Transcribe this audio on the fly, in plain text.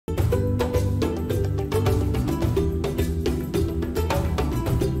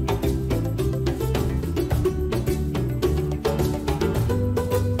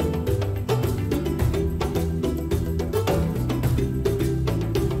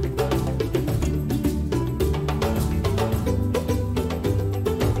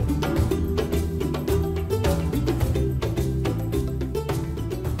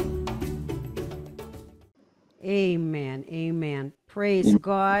Praise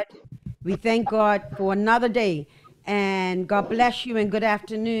God. We thank God for another day. And God bless you and good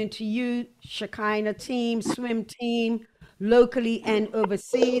afternoon to you, Shekinah team, swim team, locally and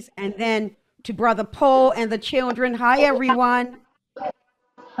overseas. And then to Brother Paul and the children. Hi, everyone.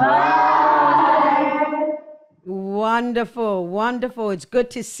 Hi. Wonderful, wonderful. It's good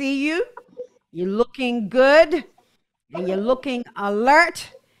to see you. You're looking good and you're looking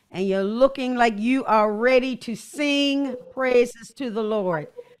alert and you're looking like you are ready to sing praises to the Lord.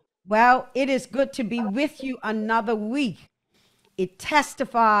 Well, it is good to be with you another week. It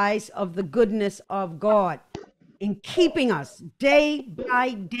testifies of the goodness of God in keeping us day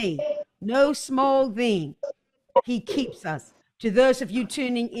by day. No small thing. He keeps us. To those of you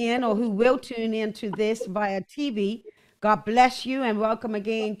tuning in or who will tune in to this via TV, God bless you and welcome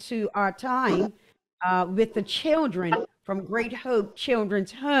again to our time with the children from Great Hope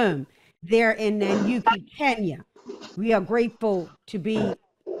Children's Home there in Nunyuki, Kenya. We are grateful to be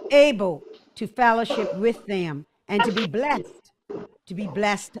able to fellowship with them and to be blessed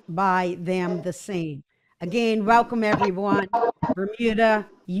by them the same. Again, welcome everyone, Bermuda,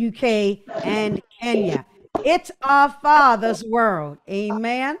 UK, and Kenya. It's our Father's world.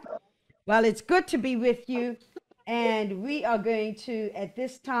 Amen. Well, it's good to be with you. And we are going to, at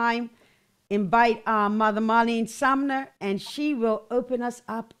this time, invite our Mother Marlene Sumner, and she will open us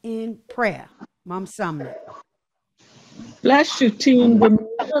up in prayer. Mom Sumner. Bless you, Team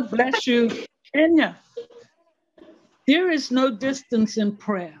Bermuda. Bless you, Kenya. There is no distance in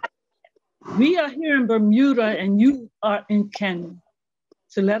prayer. We are here in Bermuda and you are in Kenya.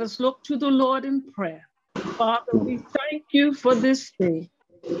 So let us look to the Lord in prayer. Father, we thank you for this day.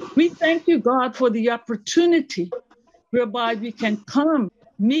 We thank you, God, for the opportunity whereby we can come,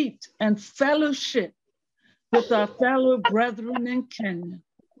 meet, and fellowship with our fellow brethren in Kenya.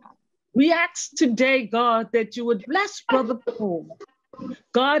 We ask today, God, that you would bless Brother Paul,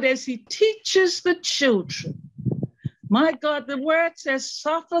 God, as he teaches the children. My God, the word says,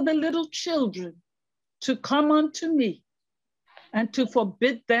 suffer the little children to come unto me and to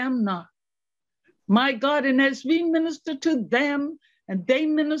forbid them not. My God, and as we minister to them and they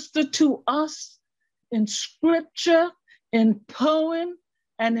minister to us in scripture, in poem,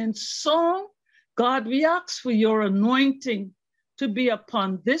 and in song, God, we ask for your anointing to be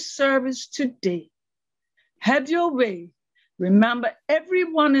upon this service today. Have your way. Remember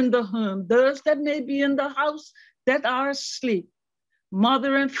everyone in the home, those that may be in the house that are asleep,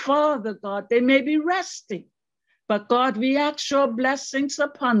 mother and father, God, they may be resting. But God, we ask your blessings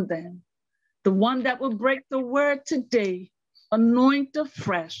upon them. The one that will break the word today, anoint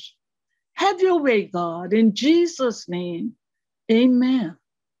afresh. Have your way, God, in Jesus' name, amen.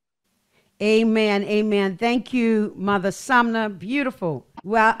 Amen, amen. Thank you, Mother Sumner. Beautiful.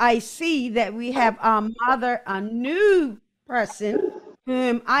 Well, I see that we have our mother, a new person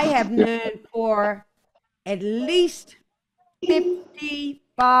whom I have known for at least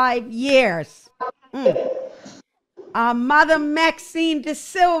 55 years. Our Mother Maxine De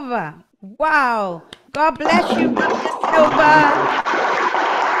Silva. Wow. God bless you, Mother De Silva.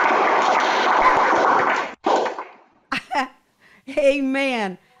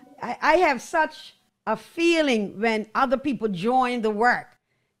 Amen. I have such a feeling when other people join the work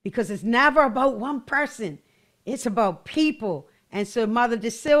because it's never about one person. It's about people. And so, Mother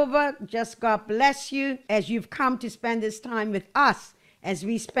De Silva, just God bless you as you've come to spend this time with us as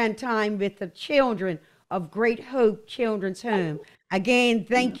we spend time with the children of Great Hope Children's Home. Again,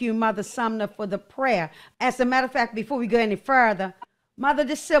 thank you, Mother Sumner, for the prayer. As a matter of fact, before we go any further, Mother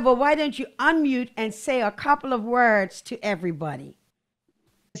De Silva, why don't you unmute and say a couple of words to everybody?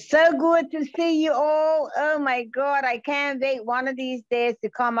 So good to see you all. Oh my God, I can't wait one of these days to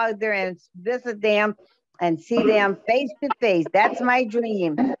come out there and visit them and see them face to face. That's my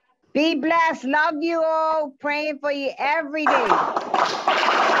dream. Be blessed. Love you all. Praying for you every day.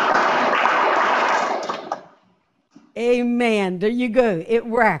 Amen. There you go. It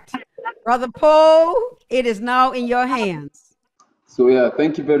worked. Brother Paul, it is now in your hands. So yeah,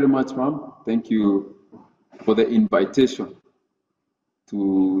 thank you very much, Mom. Thank you for the invitation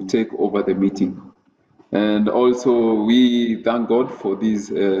to take over the meeting. And also we thank God for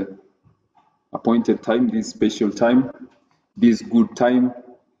this appointed time, this special time, this good time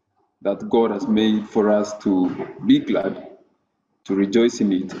that God has made for us to be glad, to rejoice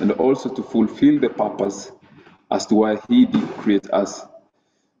in it, and also to fulfill the purpose as to why He did create us.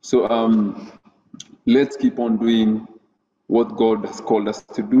 So let's keep on doing what God has called us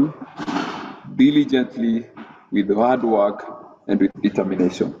to do, diligently, with hard work, and with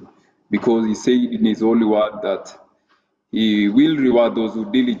determination. Because He said in His holy word that He will reward those who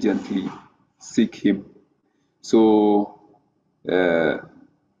diligently seek Him. So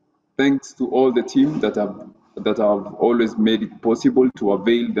Thanks to all the team that have always made it possible to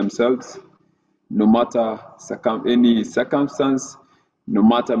avail themselves, no matter any circumstance, no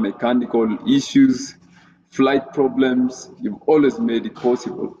matter mechanical issues, flight problems. You've always made it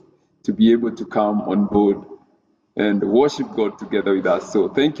possible to be able to come on board and worship God together with us. So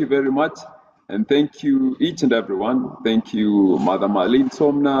thank you very much, and thank you each and everyone. Thank you, Mother Marlene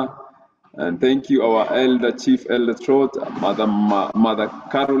Somna, and thank you our Elder Chief Elder Trot, Mother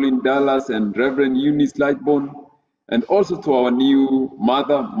Caroline Dallas, and Reverend Eunice Lightbone, and also to our new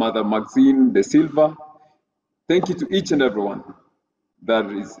Mother Maxine De Silva. Thank you to each and everyone that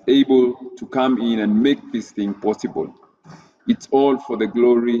is able to come in and make this thing possible. It's all for the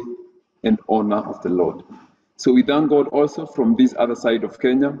glory and honor of the Lord. So we thank God also from this other side of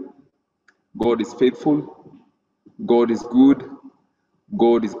Kenya. God is faithful, God is good,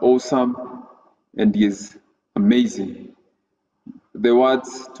 God is awesome, and He is amazing. The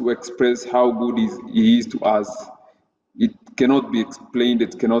words to express how good He is to us, it cannot be explained,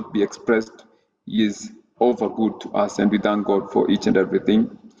 it cannot be expressed. He is over good to us, and we thank God for each and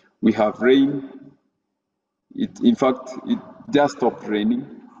everything. We have rain. In fact, it just stopped raining.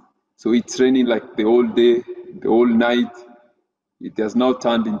 So it's raining like the whole day, the whole night. It has now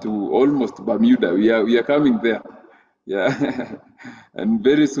turned into almost Bermuda. We are coming there. Yeah. And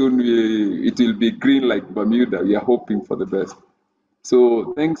very soon it will be green like Bermuda. We are hoping for the best.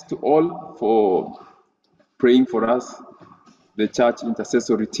 So thanks to all for praying for us, the church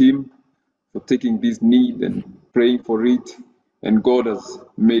intercessory team, for taking this need and praying for it, and God has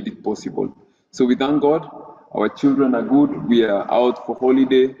made it possible. So we thank God. Our children are good. We are out for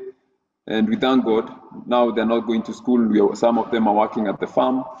holiday, and we thank God. Now they're not going to school. Some of them are working at the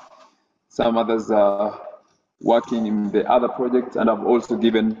farm. Some others are working in the other projects, and I've also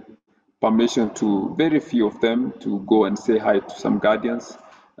given permission to very few of them to go and say hi to some guardians,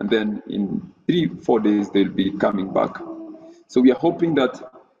 and then in 3-4 days they'll be coming back. So we are hoping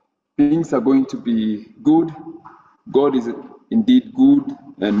that things are going to be good. God is indeed good,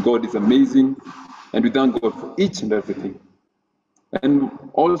 and God is amazing, and we thank God for each and everything. And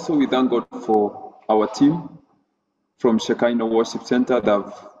also we thank God for our team from Shekinah Worship Center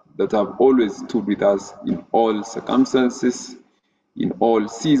that have always stood with us in all circumstances, in all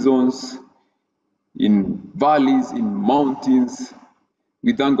seasons, in valleys, in mountains.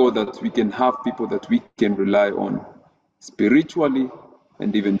 We thank God that we can have people that we can rely on spiritually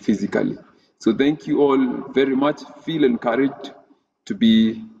and even physically. So thank you all very much. Feel encouraged to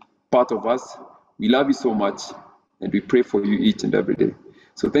be part of us. We love you so much, and we pray for you each and every day.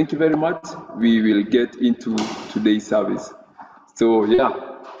 So thank you very much. We will get into today's service. So yeah.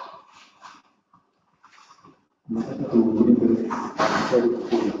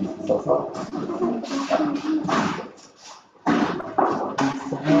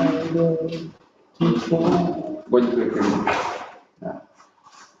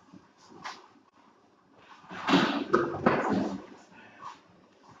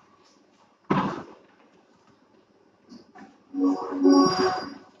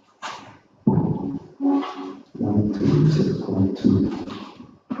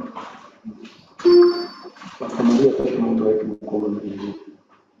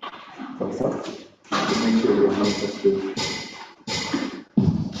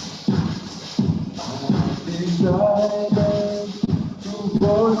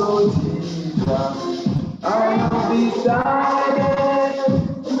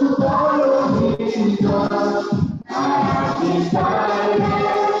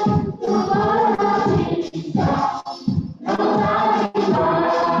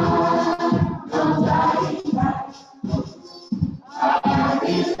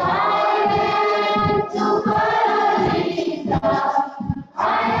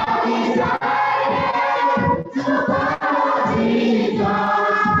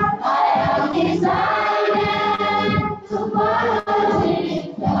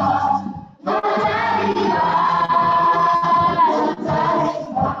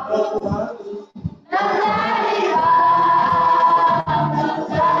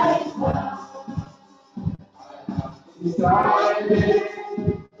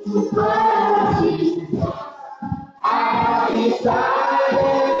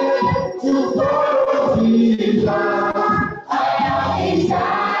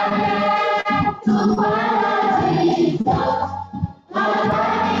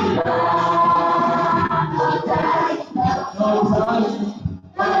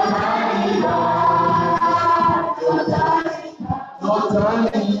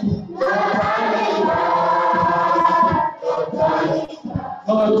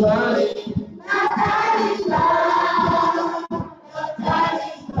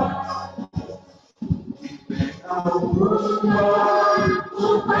 Praise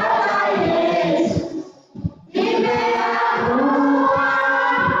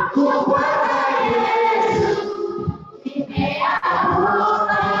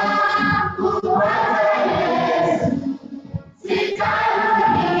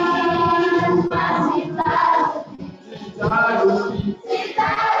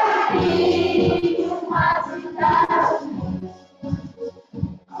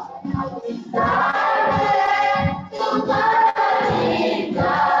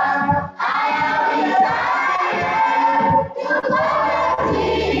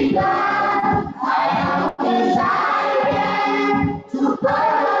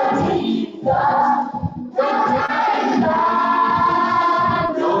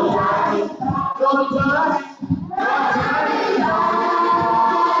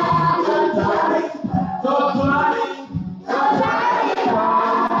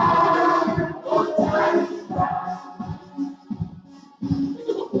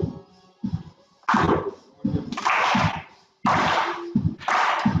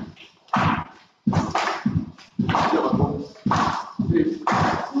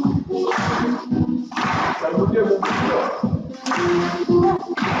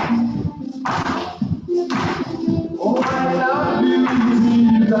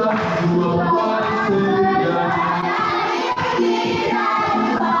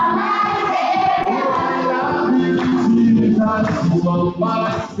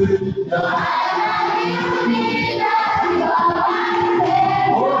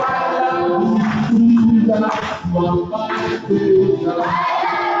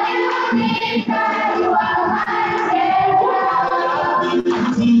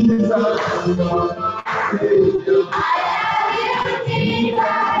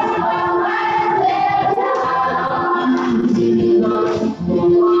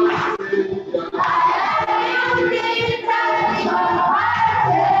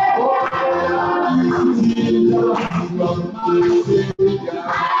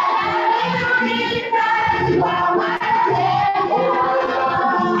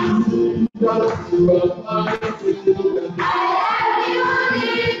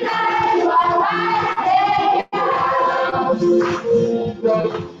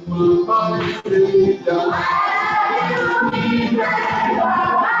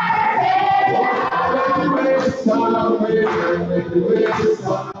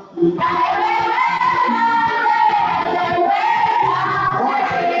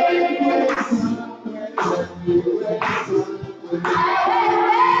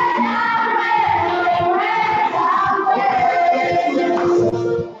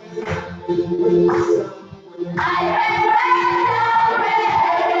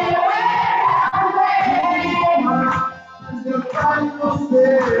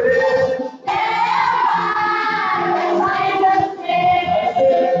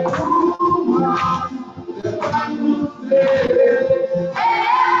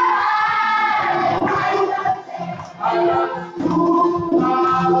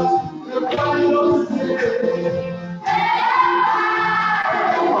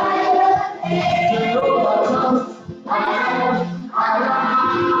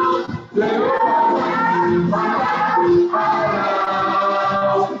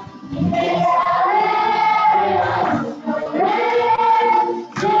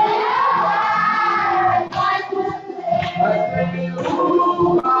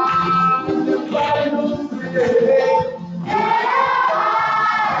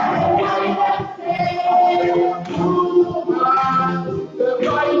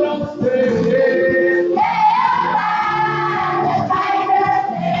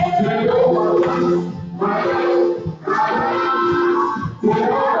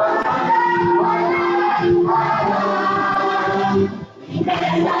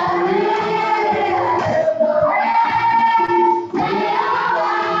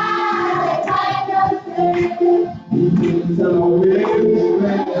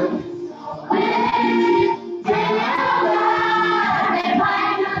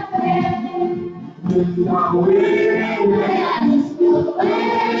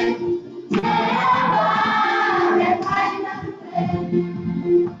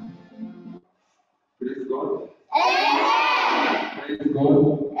God. Praise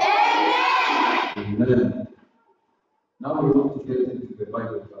God. Amen. Now we want to get into the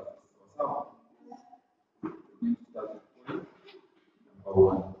Bible class. So, we're going to start with point number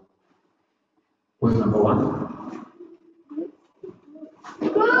one. Point number one.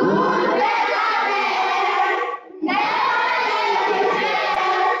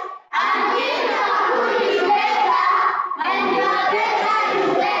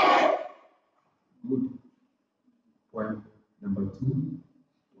 Good. Number 2.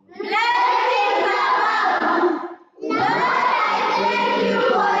 Blessings above. Lord, I thank you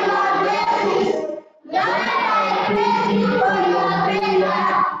for your blessings. Lord, I thank you for your favor.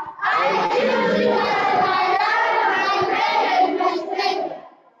 I choose you as my Lord, my friend, and my Savior.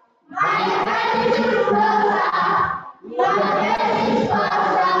 My gratitude flows out. Your blessings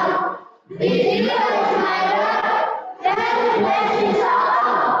flows out. With you as my Lord, every blessings are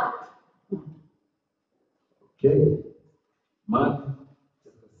out. Okay. Mark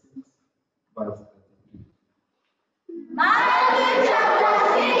chapter 6, verse 33. Matthew chapter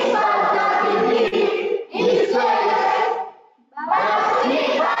 6, verse 33, it says, "But seek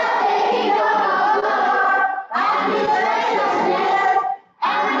first the kingdom of God and His righteousness,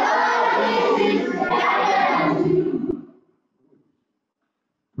 and all these things will be added unto you."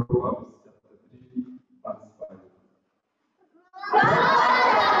 Proverbs chapter 3, verse 5. Proverbs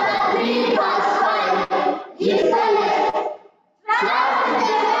chapter 3, verse 5, it says, "Trust in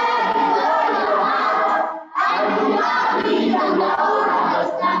the Lord with all your heart, and do not lean on your own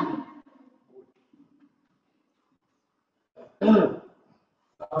understanding." Psalm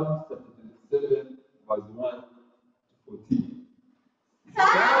chapter 27, verse 1 to 14.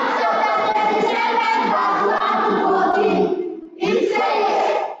 Psalm chapter 27, verse 1 to 14, it says,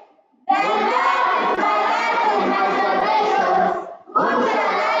 "The Lord is my light and my salvation, whom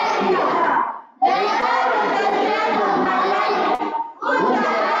shall I fear? The Lord is the strength of my life, whom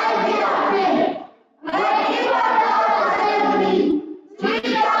shall I be afraid? When evil dogs assail me, to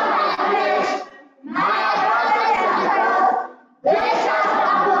eat up my flesh, my adversaries and foes, they shall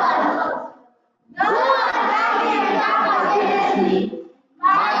stumble and fall. Though an army encamp against me,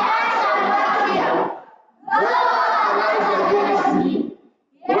 my heart shall not fear. Though war arise against me,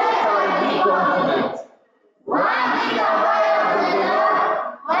 yet I will be confident. One thing have I asked of the Lord,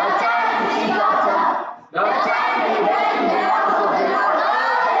 that I will seek after, that I may dwell in the house of the Lord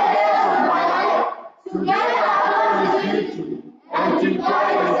all the days of my life, to gaze upon His beauty and to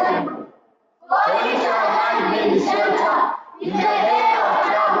inquire His temple. For He shall hide me in shelter in the day of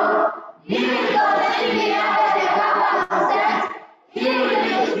trouble. He will conceal me under the covers of His tent. He will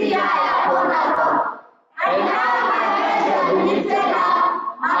lift me high upon a rock. And now my head shall be lifted up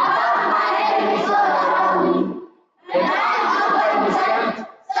above my enemies all around me. And I will offer in strength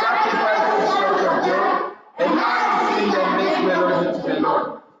sacrifices short of joy, and I will sing and make melody to the Lord.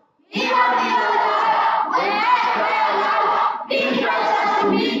 Hear me, O Lord, when I cry aloud, be gracious to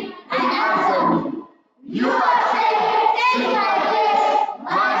me and answer me. You are saying, seek my face,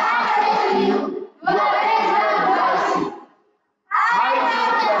 my heart says to you, your face, Lord, do I seek. Hide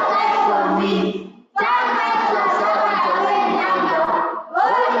not your face from me, turn not your servant away in anger, O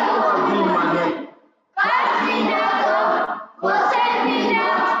you who have been my name. Cast me not off, forsake me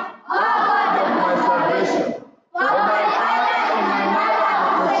not, O God of my salvation. For my father and my mother have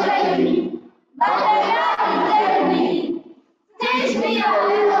forsaken me, but the Lord will take me. Teach me your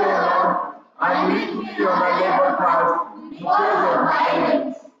ways, O Lord, and lead me on a level path because of my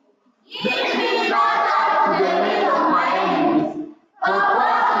enemies. Give me not up to the will of my enemies, for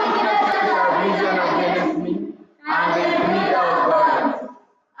false witnesses have risen against me, and they breathe out violence.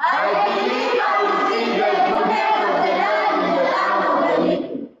 I believe I will see the goodness of the Lord in the land of the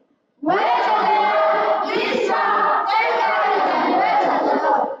living. Wait on the Lord, be strong, take courage, and wait on the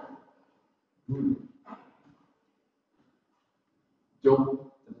Lord. Good. John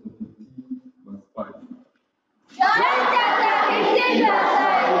chapter 15, verse 5. John chapter 15, verse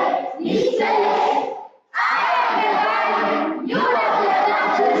 5, it says, "I am the vine, you are the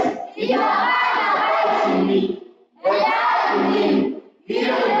branches. If a man abides in me, and I in him, he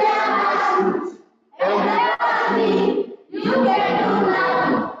will bear much fruit. And without me, you can do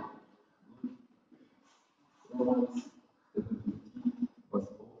nothing." Romans chapter 15, verse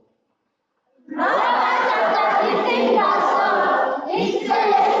 4. Romans chapter 15, verse 4, it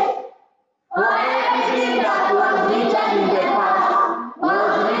says, "For everything that was written in the past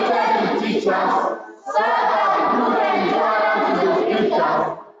was written to teach us, so that through endurance to the scriptures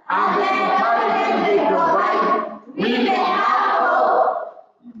and the encouragement they provide, we may have hope."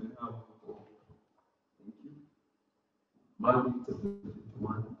 You may have hope. Thank you. Matthew chapter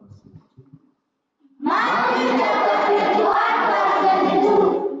 21, verse 22. Matthew chapter 21, verse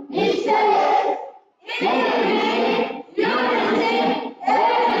 22, it says, "If you believe, you will receive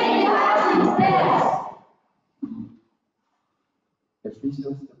everything you ask in prayer."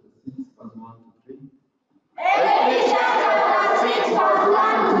 Ephesians chapter 6, verse 1 to 3. Ephesians chapter 6, verse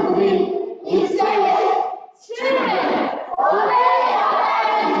 1 to 3, it says, "Children, obey your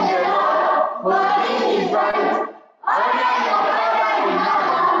parents in the Lord, for this is right. Honor your father and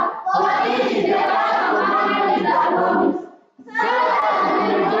mother, for this is the first commandment with a promise,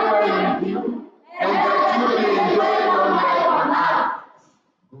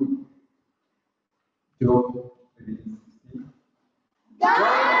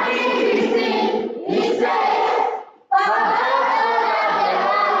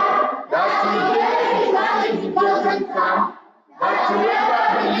 whoever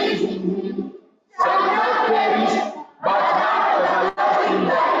believes in him shall not perish, but have everlasting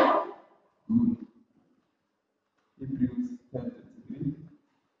life. Good. Hebrews 10:23.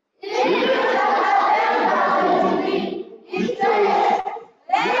 Hebrews chapter 10, verse 23. It says,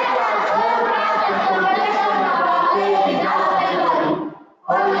 let us hold fast the confession of our faith without wavering,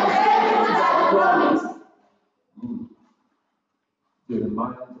 for we stand to that promise. Good.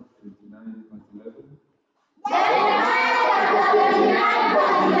 Jeremiah 29, verse 11. Jeremiah chapter 29,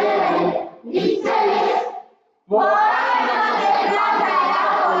 verse 11. It says, for I know the plans I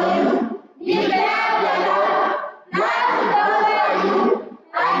have for you, declares the Lord, plans to prosper you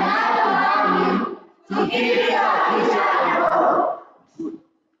and not to harm you, to give you a future and hope. Good.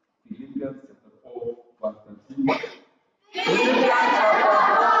 Philippians chapter 4, verse 13. Philippians chapter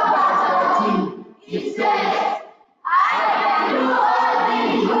 4, verse 13. It says, I can do all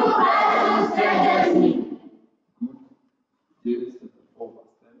things through Christ who strengthens me. Good. James chapter 4,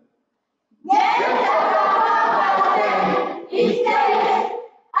 verse 10. James chapter 4, verse 10. It says,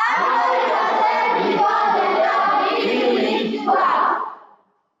 humble yourself before the Lord, He will lift you up.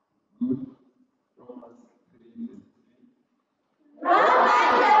 Good. Romans 3:23. Romans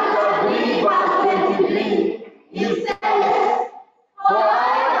chapter 3, verse 23. It says, for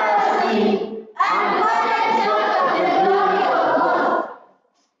all have sinned and fallen short of the glory of God.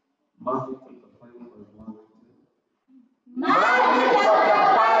 Matthew chapter 5, verse 1 to 10. Matthew chapter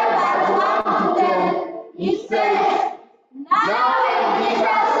 5, verse 1 to 10. It says, now when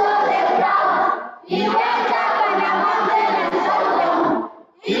Jesus saw the crowd, he went up on a mountain and sat down.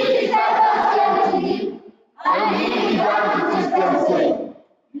 His disciples came to him, and he began to teach them, saying,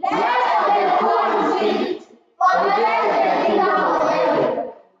 blessed are the poor in spirit, for theirs is the kingdom of heaven.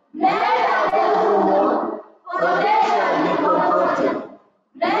 Blessed are those who mourn, for they shall be comforted.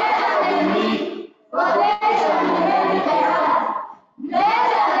 Blessed are the meek, for they shall inherit the earth.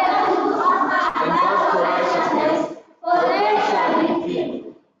 Blessed are those who hunger and thirst for righteousness, for they shall be filled.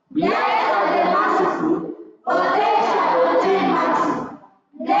 Blessed are the merciful, for they shall obtain mercy.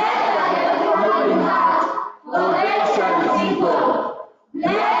 Blessed are the pure in heart, for they shall see God.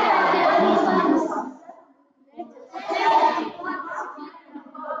 Blessed are the peacemakers.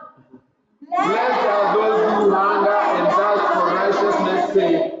 Blessed are those who hunger and thirst for righteousness'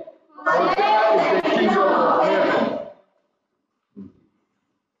 sake, for theirs is the kingdom of heaven.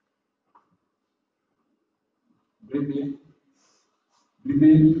 Breathe in, breathe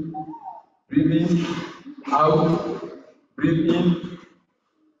in, breathe in, out, breathe in,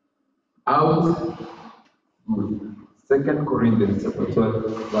 out. Good. 2 Corinthians chapter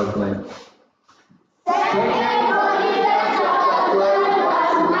 12, verse 9. 2 Corinthians chapter 12,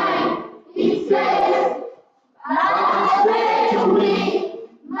 verse 9. It says, but he said to me,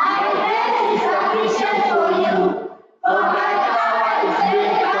 my grace is sufficient for you, for my power is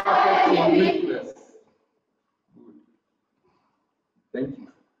made perfect in weakness. Good. Thank you.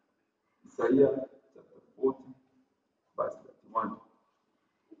 Isaiah chapter 40, verse 31.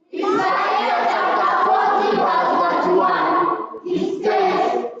 Isaiah chapter 40, verse 31. It says,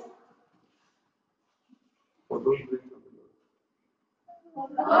 for those who wait on the Lord.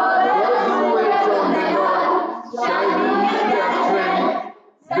 Those who wait on the Lord shall renew their strength.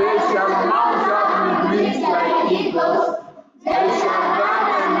 They shall mount up with wings like eagles. They shall run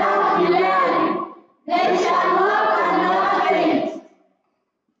and not be weary. They shall walk and not faint.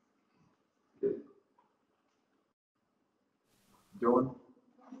 Okay. John,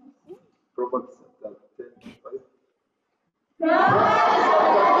 Proverbs chapter 10, 5. Proverbs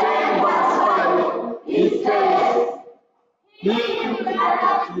chapter 10, verse 5. It says, he who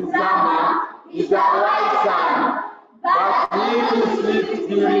gathers his summer is a wise son, but he who sleeps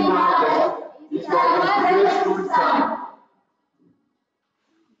during harvest is a disgraceful son.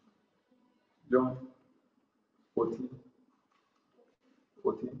 John 14.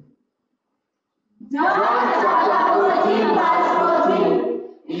 John chapter 14, verse 14.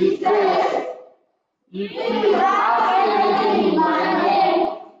 It says, if you ask anything in my name,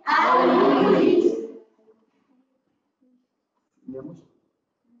 I will do it.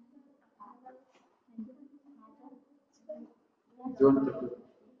 John chapter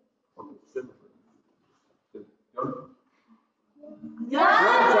 7.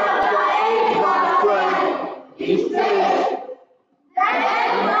 John chapter 8, verse 12. It says,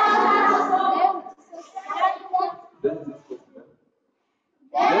 then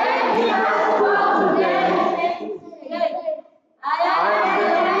Jesus spoke to them, I am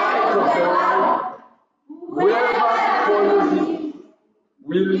the light of the world. Whoever follows me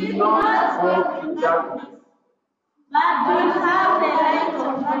will not walk in darkness, but will have the light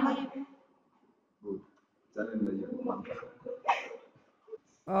of life. Good.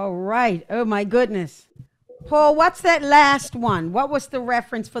 All right. Oh, my goodness. Paul, what's that last one? What was the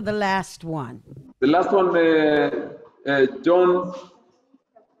reference for the last one? The last one, John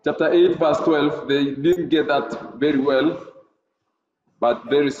chapter 8, verse 12. They didn't get that very well, but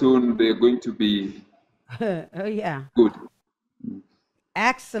very soon they're going to be Oh, yeah. good.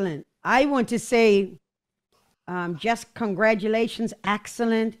 Excellent. I want to say just congratulations.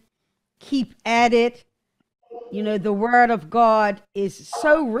 Excellent. Keep at it. You know, the word of God is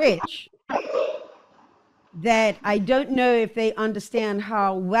so rich that I don't know if they understand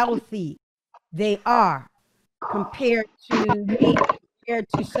how wealthy they are compared to me, compared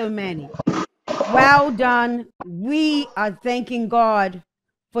to so many. Well done. We are thanking God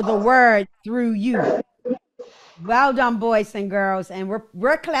for the word through you. Well done, boys and girls. And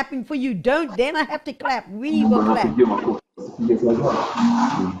we're clapping for you. They don't have to clap. We will clap.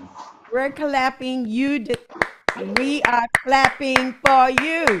 We're clapping. We are clapping for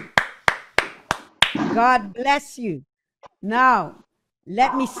you. God bless you. Now,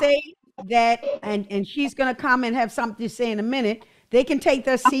 let me say that, and she's going to come and have something to say in a minute. They can take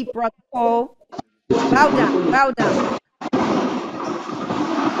their seat, Brother Paul. Well done. Well done.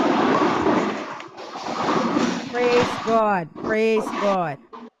 Praise God. Praise God.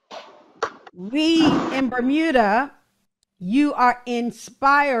 We in Bermuda, you are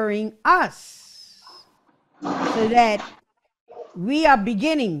inspiring us so that we are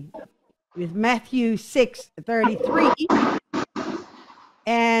beginning with Matthew 6:33.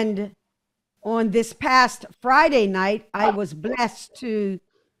 And on this past Friday night, I was blessed to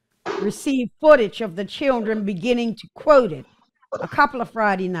receive footage of the children beginning to quote it a couple of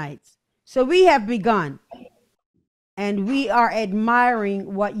Friday nights. So we have begun. And we are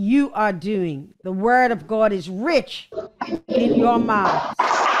admiring what you are doing. The word of God is rich in your mouths.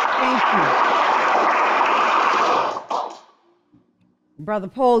 Thank you. Brother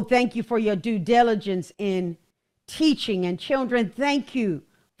Paul, thank you for your due diligence in teaching. And children, thank you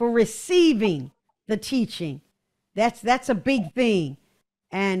for receiving the teaching. That's a big thing.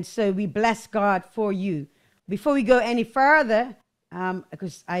 And so we bless God for you. Before we go any further,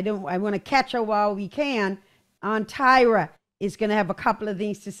 because I want to catch her while we can, Aunt Tyra is going to have a couple of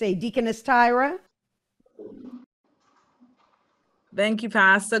things to say. Deaconess Tyra. Thank you,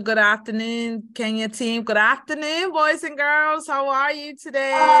 Pastor. Good afternoon, Kenya team. Good afternoon, boys and girls. How are you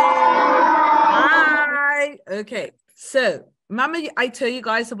today? Hi. Okay. So, remember I tell you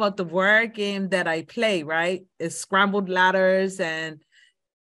guys about the word game that I play, right? It's scrambled letters, and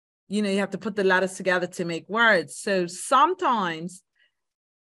you have to put the letters together to make words. So sometimes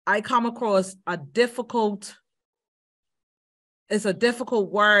I come across a difficult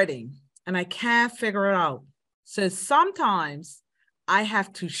wording and I can't figure it out. So sometimes I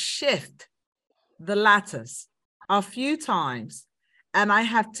have to shift the letters a few times, and I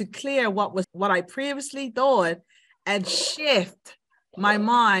have to clear what I previously thought and shift my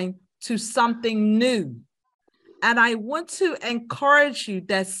mind to something new. And I want to encourage you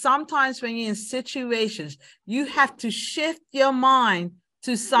that sometimes when you're in situations, you have to shift your mind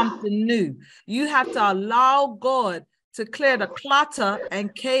to something new. You have to allow God to clear the clutter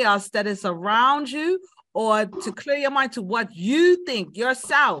and chaos that is around you, or to clear your mind to what you think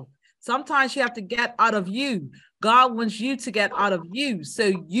yourself. Sometimes you have to get out of you. God wants you to get out of you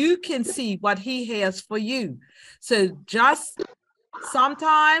so you can see what he has for you. So just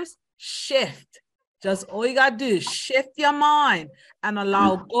sometimes shift. Just all you got to do is shift your mind and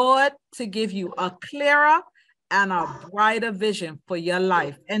allow God to give you a clearer and a brighter vision for your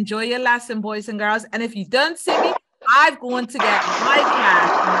life. Enjoy your lesson, boys and girls. And if you don't see me, I'm going to get my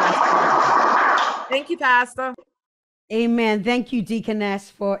class. Thank you, Pastor. Amen. Thank you, Deaconess,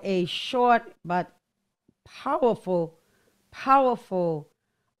 for a short but powerful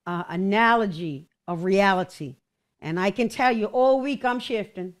analogy of reality. And I can tell you all week I'm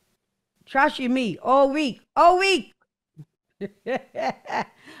shifting. Trust you me, all week.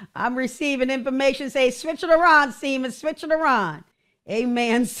 I'm receiving information, say, switch it around, Seaman, switch it around.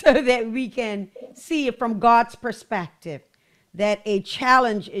 Amen. So that we can see it from God's perspective, that a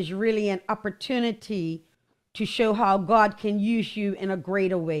challenge is really an opportunity to show how God can use you in a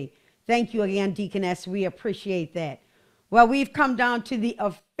greater way. Thank you again, Deaconess. We appreciate that. Well, we've come down to the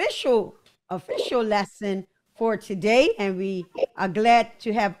official lesson for today, and we are glad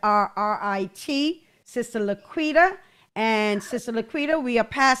to have our RIT, Sister Laquita. And Sister Laquita, we are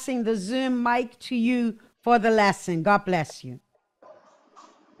passing the Zoom mic to you for the lesson. God bless you.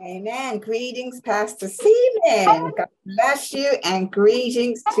 Amen. Greetings, Pastor Seaman. God bless you, and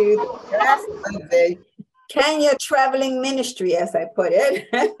greetings to the rest of the Kenya traveling ministry, as I put it.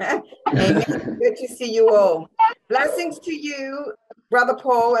 Amen. Good to see you all. Blessings to you, Brother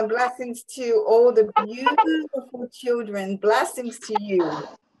Paul, and blessings to all the beautiful children. Blessings to you.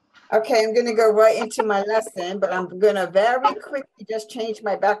 Okay, I'm going to go right into my lesson, but I'm going to very quickly just change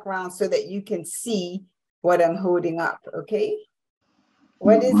my background so that you can see what I'm holding up, okay?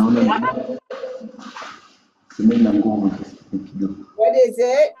 What is it? What is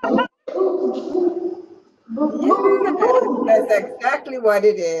it? Yes, that's exactly what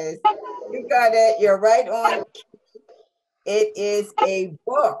it is. You got it. You're right on. It is a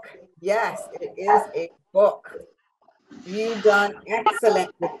book. Yes, it is a book. You done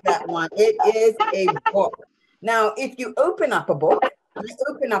excellent with that one. It is a book. Now, if you open up a book, I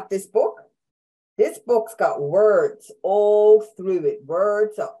open up this book's got words all through it.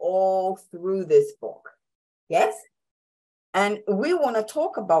 Words are all through this book. Yes? And we want to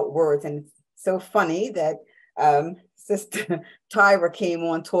talk about words. And it's so funny that Sister Tyra came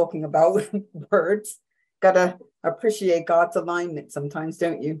on talking about words. Gotta appreciate God's alignment sometimes,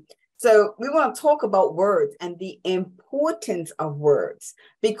 don't you? So we want to talk about words and the importance of words,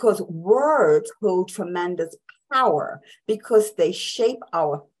 because words hold tremendous power, because they shape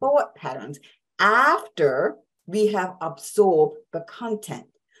our thought patterns after we have absorbed the content,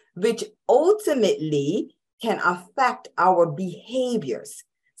 which ultimately can affect our behaviors.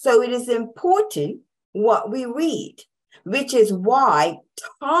 So it is important what we read, which is why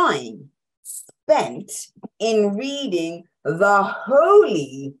time spent in reading the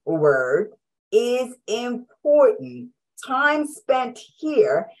Holy Word is important. Time spent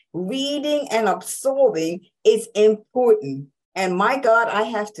here reading and absorbing is important. And my God, I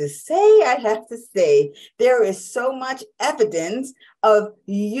have to say, there is so much evidence of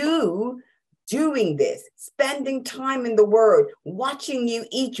you doing this, spending time in the Word, watching you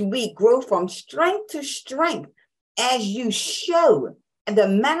each week grow from strength to strength as you show the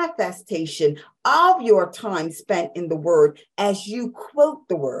manifestation of your time spent in the Word as you quote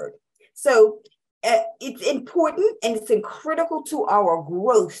the Word. So it's important and it's critical to our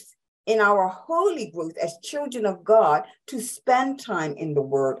growth, in our holy growth as children of God, to spend time in the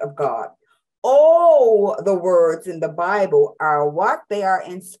Word of God. All the words in the Bible are what? They are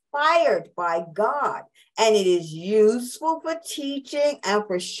inspired by God, and it is useful for teaching and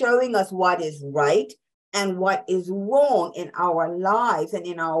for showing us what is right and what is wrong in our lives and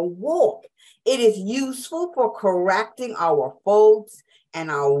in our walk. It is useful for correcting our faults and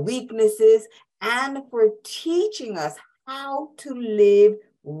our weaknesses and for teaching us how to live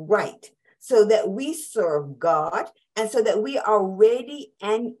right so that we serve God and so that we are ready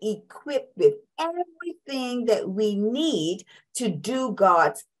and equipped with everything that we need to do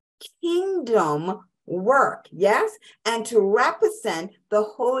God's kingdom work, yes, and to represent the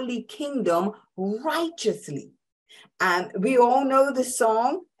holy kingdom righteously. And we all know the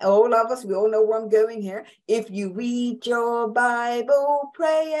song, all of us, we all know where I'm going here. If you read your Bible,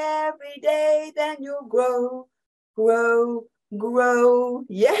 pray every day, then you'll grow, grow, grow.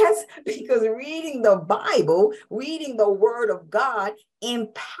 Yes, because reading the Bible, reading the Word of God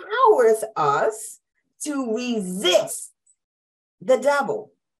empowers us to resist the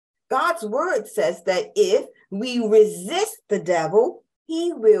devil. God's word says that if we resist the devil,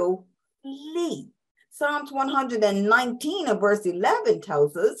 he will flee. Psalms 119 and verse 11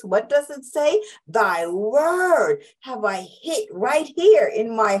 tells us, what does it say? Thy word have I hid right here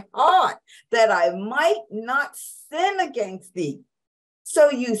in my heart, that I might not sin against thee. So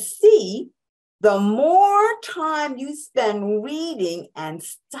you see, the more time you spend reading and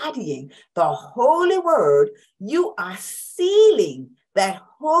studying the holy word, you are sealing that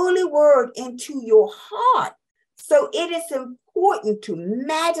holy word into your heart. So it is important to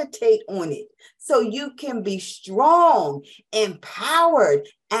meditate on it so you can be strong, empowered,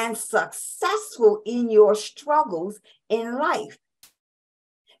 and successful in your struggles in life.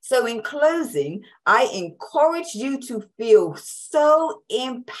 So in closing, I encourage you to feel so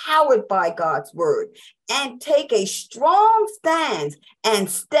empowered by God's word and take a strong stance and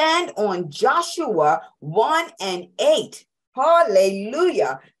stand on Joshua 1:8.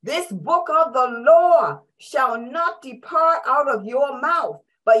 Hallelujah. This book of the law shall not depart out of your mouth,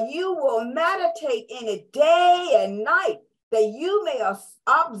 but you will meditate in it day and night, that you may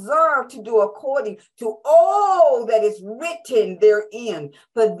observe to do according to all that is written therein.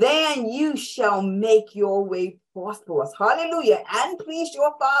 For then you shall make your way prosperous. Hallelujah. And please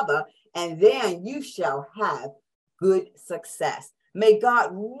your Father, and then you shall have good success. May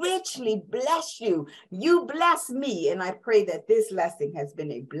God richly bless you. You bless me. And I pray that this lesson has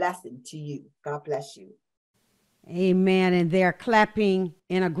been a blessing to you. God bless you. Amen. And they're clapping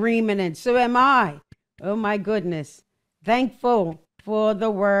in agreement, and so am I. Oh, my goodness. Thankful for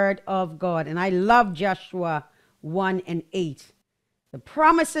the word of God. And I love Joshua 1:8. The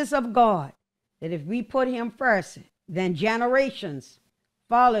promises of God, that if we put him first, then generations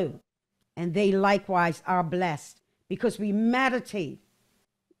follow, and they likewise are blessed because we meditate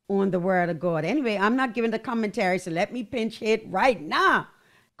on the word of God. Anyway, I'm not giving the commentary, so let me pinch hit right now.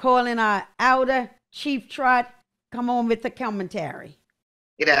 Calling our elder, Chief Trot. Come on with the commentary.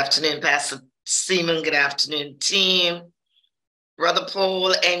 Good afternoon, Pastor Seaman. Good afternoon, team. Brother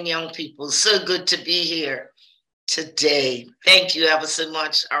Paul and young people. So good to be here today. Thank you ever so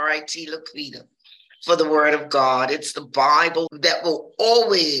much, R.I.T. Laquita, for the word of God. It's the Bible that will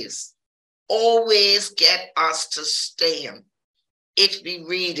always get us to stand if we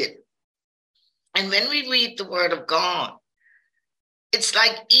read it. And when we read the word of God, it's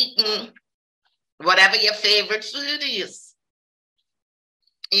like eating whatever your favorite food is.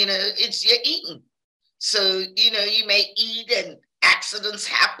 You know, it's your eating. So, you know, you may eat and accidents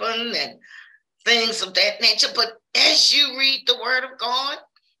happen and things of that nature. But as you read the word of God,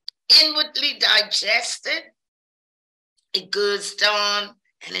 inwardly digest it, it goes down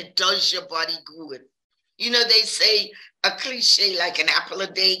and it does your body good. You know, they say a cliche like an apple a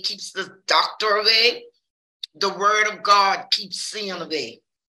day keeps the doctor away. The word of God keeps sin away.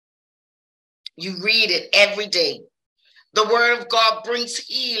 You read it every day. The word of God brings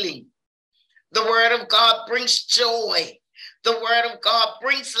healing. The word of God brings joy. The word of God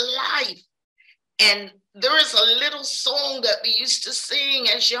brings life. And there is a little song that we used to sing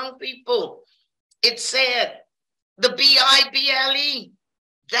as young people. It said, the Bible,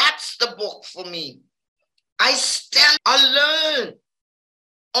 that's the book for me. I stand alone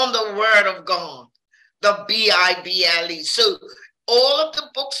on the word of God, the Bible. So all of the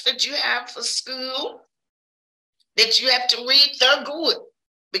books that you have for school, that you have to read, they're good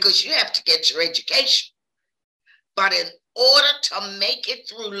because you have to get your education. But in order to make it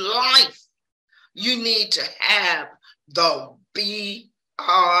through life, you need to have the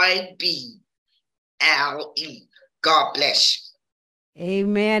Bible. God bless you.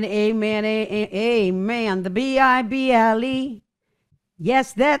 Amen, amen, amen. The Bible.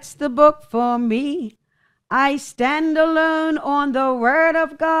 Yes, that's the book for me. I stand alone on the word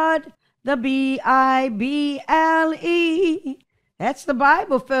of God, the Bible. That's the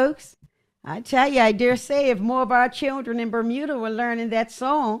Bible, folks. I tell you, I dare say if more of our children in Bermuda were learning that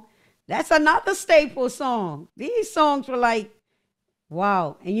song, that's another staple song. These songs were like,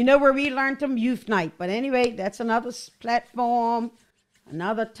 wow. And you know where we learned them? Youth night. But anyway, that's another platform,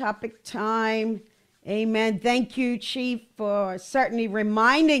 another topic time. Amen. Thank you, Chief, for certainly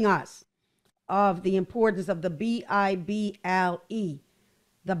reminding us of the importance of the Bible,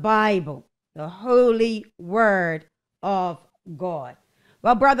 the Bible, the holy word of God.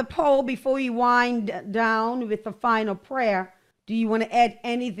 Well, Brother Paul, before you wind down with the final prayer, do you want to add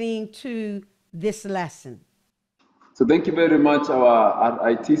anything to this lesson? So thank you very much, our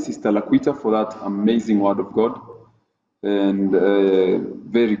RIT Sister Laquita, for that amazing word of God and a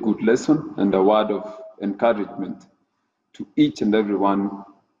very good lesson and a word of encouragement to each and every one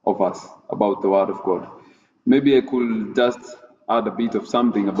of us about the word of God. Maybe I could just add a bit of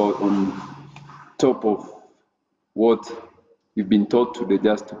something about on top of what we've been taught today,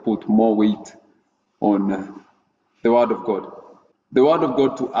 just to put more weight on the word of God. The word of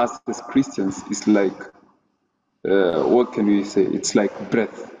God to us as Christians is like, what can we say? It's like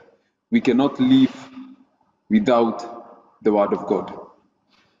breath. We cannot live without the word of God.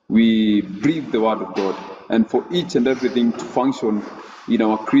 We breathe the word of God. And for each and everything to function in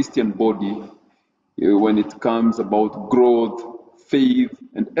our Christian body, when it comes about growth, faith,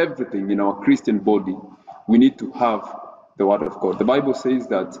 and everything in our Christian body, we need to have the word of God. The Bible says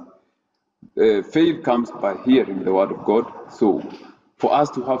that faith comes by hearing the word of God. So for us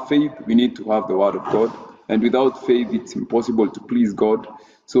to have faith, we need to have the word of God. And without faith, it's impossible to please God.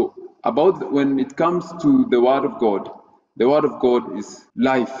 So when it comes to the word of God is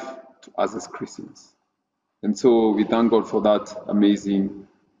life to us as Christians. And so we thank God for that amazing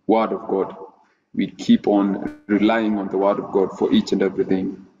word of God. We keep on relying on the word of God for each and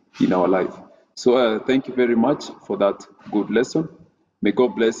everything in our life. So thank you very much for that good lesson. May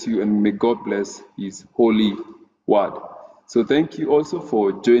God bless you and may God bless his holy word. So thank you also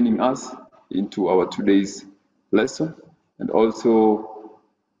for joining us into our today's lesson. And also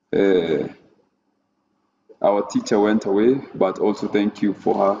our teacher went away, but also thank you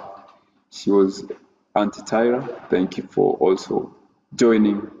for her. She was Auntie Tyra. Thank you for also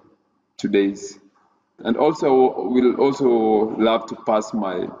joining today's. And also we'll also love to pass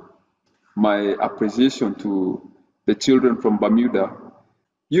my appreciation to the children from Bermuda.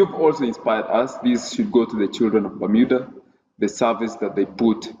 You've also inspired us. This should go to the children of Bermuda, the service that they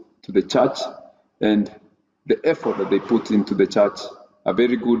put to the church and the effort that they put into the church A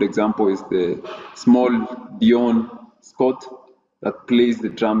very good example is the small Dion Scott that plays the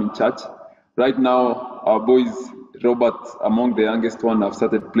drum in church. Right now, our boys, Robert, among the youngest one, have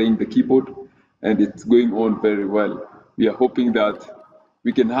started playing the keyboard, and it's going on very well. We are hoping that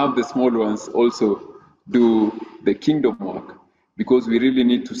we can have the small ones also do the kingdom work, because we really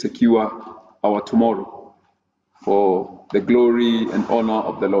need to secure our tomorrow for the glory and honor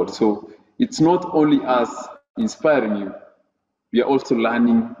of the Lord. So it's not only us inspiring you, we are also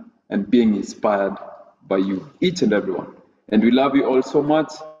learning and being inspired by you, each and everyone. And we love you all so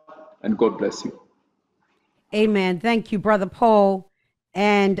much, and God bless you. Amen. Thank you, Brother Paul.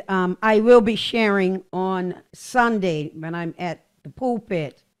 And I will be sharing on Sunday when I'm at the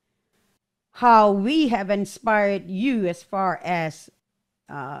pulpit how we have inspired you as far as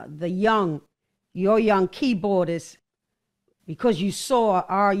your young keyboardist, because you saw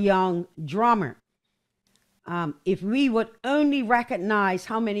our young drummer. If we would only recognize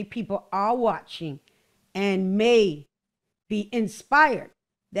how many people are watching and may be inspired,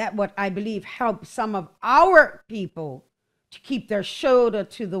 that would, I believe, help some of our people to keep their shoulder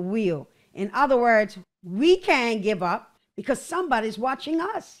to the wheel. In other words, we can't give up because somebody's watching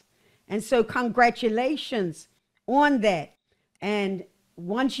us. And so congratulations on that. And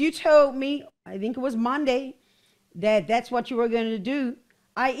once you told me, I think it was Monday, that that's what you were going to do,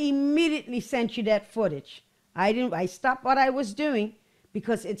 I immediately sent you that footage. I stopped what I was doing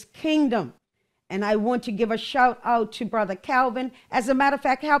because it's kingdom. And I want to give a shout out to Brother Calvin. As a matter of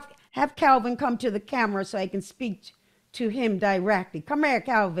fact, have Calvin come to the camera so I can speak to him directly. Come here,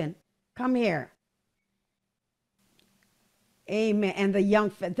 Calvin. Come here. Amen. And the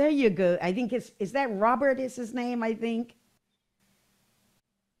young, there you go. I think is that Robert is his name, I think.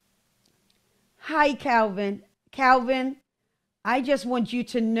 Hi, Calvin. Calvin, I just want you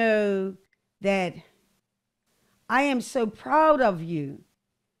to know that I am so proud of you.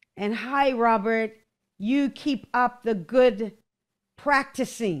 And hi, Robert, you keep up the good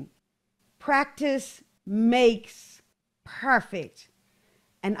practicing. Practice makes perfect.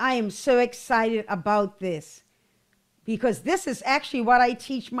 And I am so excited about this because this is actually what I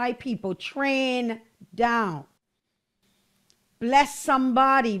teach my people. Train down. Bless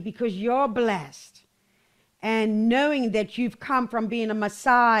somebody because you're blessed. And knowing that you've come from being a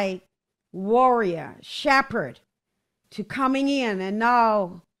Maasai warrior, shepherd, to coming in and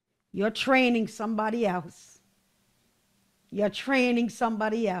now you're training somebody else. You're training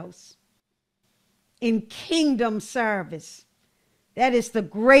somebody else in kingdom service. That is the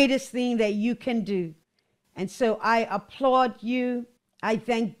greatest thing that you can do. And so I applaud you. I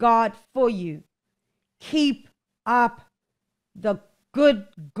thank God for you. Keep up the good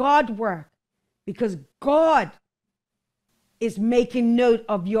God work because God is making note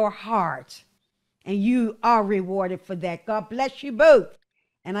of your heart and you are rewarded for that. God bless you both.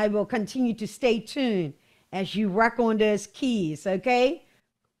 And I will continue to stay tuned as you work on those keys, okay?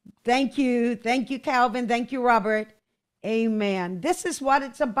 Thank you. Thank you, Calvin. Thank you, Robert. Amen. This is what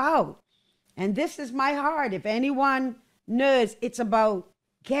it's about. And this is my heart. If anyone knows, it's about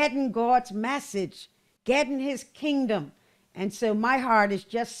getting God's message, getting his kingdom. And so my heart is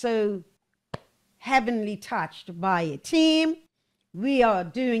just so heavenly touched by it. Team, we are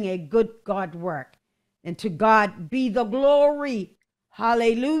doing a good God work. And to God be the glory.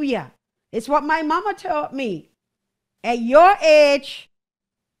 Hallelujah. It's what my mama taught me. At your age,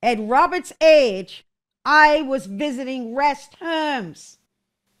 at Robert's age, I was visiting rest homes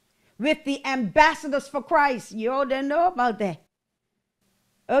with the ambassadors for Christ. You all don't know about that.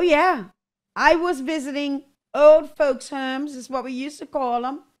 Oh, yeah. I was visiting old folks' homes, is what we used to call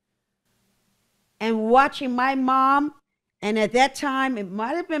them, and watching my mom. And at that time, it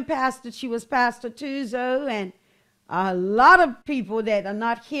might have been she was Pastor Tuzo, and a lot of people that are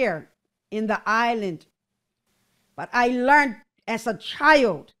not here in the island. But I learned as a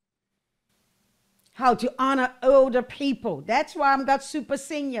child how to honor older people. That's why I've got super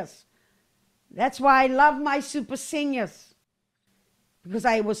seniors. That's why I love my super seniors, because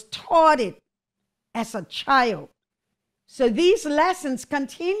I was taught it as a child. So these lessons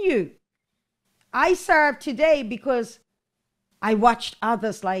continue. I serve today because I watched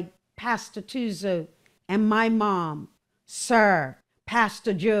others like Pastor Tuzo and my mom serve,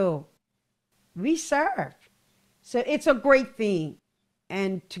 Pastor Joe. We serve. So it's a great thing.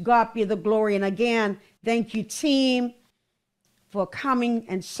 And to God be the glory. And again, thank you, team, for coming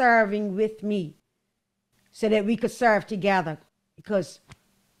and serving with me so that we could serve together, because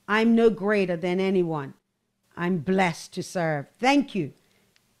I'm no greater than anyone. I'm blessed to serve. Thank you.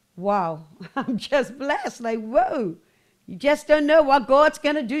 Wow. I'm just blessed. Like, whoa. You just don't know what God's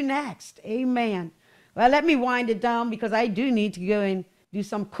going to do next. Amen. Well, let me wind it down because I do need to go and do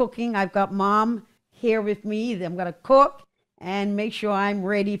some cooking. I've got Mom here with me. I'm going to cook and make sure I'm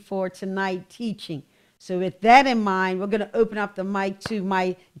ready for tonight teaching. So with that in mind, we're going to open up the mic to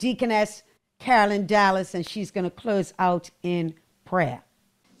my deaconess, Carolyn Dallas, and she's going to close out in prayer.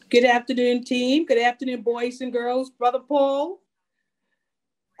 Good afternoon, team. Good afternoon, boys and girls. Brother Paul,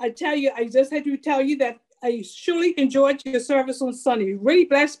 I just had to tell you that I surely enjoyed your service on Sunday. It really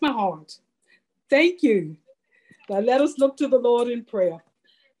blessed my heart. Thank you. Now let us look to the Lord in prayer.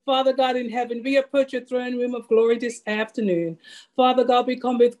 Father God in heaven, we approach your throne room of glory this afternoon. Father God, we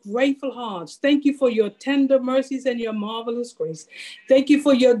come with grateful hearts. Thank you for your tender mercies and your marvelous grace. Thank you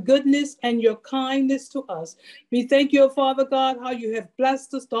for your goodness and your kindness to us. We thank you, Father God, how you have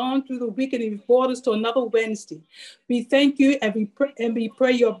blessed us on through the week and you've brought us to another Wednesday. We thank you and we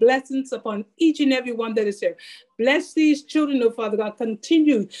pray your blessings upon each and every one that is here. Bless these children, oh Father God.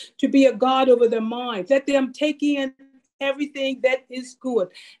 Continue to be a God over their minds. Let them take in everything that is good,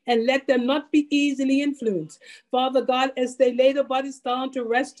 and let them not be easily influenced. Father God, as they lay their bodies down to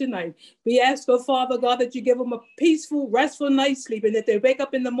rest tonight, we ask, oh Father God, that you give them a peaceful, restful night's sleep, and that they wake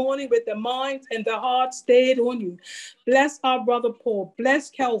up in the morning with their minds and their hearts stayed on you. Bless our brother Paul, bless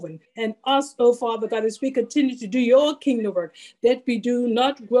Calvin, and us, oh Father God, as we continue to do your kingdom work, that we do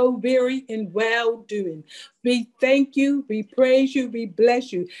not grow weary in well-doing. We thank you, we praise you, we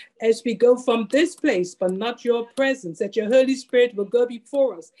bless you as we go from this place, but not your presence, that your Holy Spirit will go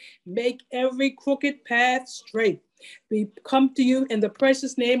before us. Make every crooked path straight. We come to you in the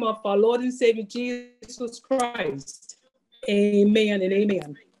precious name of our Lord and Savior, Jesus Christ. Amen and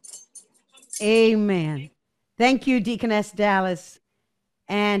amen. Amen. Thank you, Deaconess Dallas.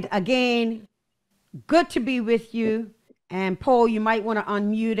 And again, good to be with you. And Paul, you might want to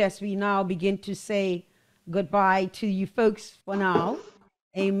unmute as we now begin to say goodbye to you folks for now.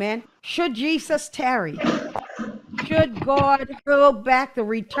 Amen. Should Jesus tarry, should God hold back the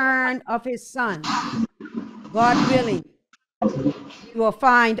return of his son, God willing, we will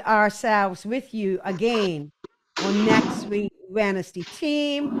find ourselves with you again on next week, Wednesday.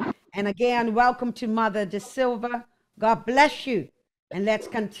 Team, and again, welcome to Mother De Silva. God bless you. And let's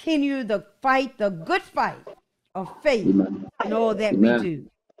continue the fight, the good fight of faith in all that we do.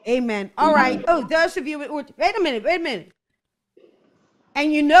 Amen. All right. Oh, those of you, wait a minute.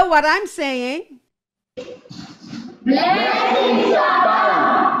 And you know what I'm saying?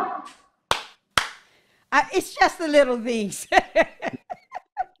 It's just the little things.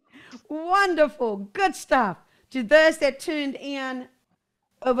 Wonderful. Good stuff. To those that tuned in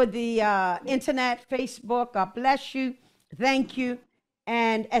over the internet, Facebook, God bless you. Thank you.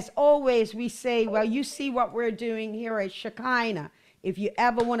 And as always, we say, well, you see what we're doing here at Shekinah. If you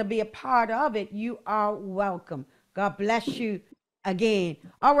ever want to be a part of it, you are welcome. God bless you again.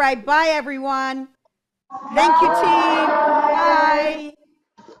 All right. Bye, everyone. Thank you, team. Bye.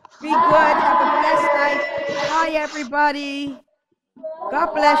 Be good. Have a blessed night. Bye, everybody.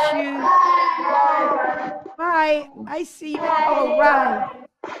 God bless you. Bye. I see you. All right.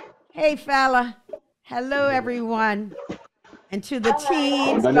 Hey, fella. Hello, everyone. And to the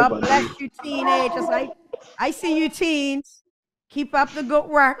teens, God bless you, teenagers. I see you, teens. Keep up the good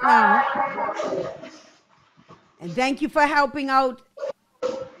work now. And thank you for helping out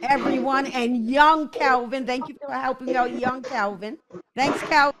everyone. And young Calvin, thank you for helping out young Calvin. Thanks,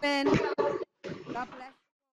 Calvin.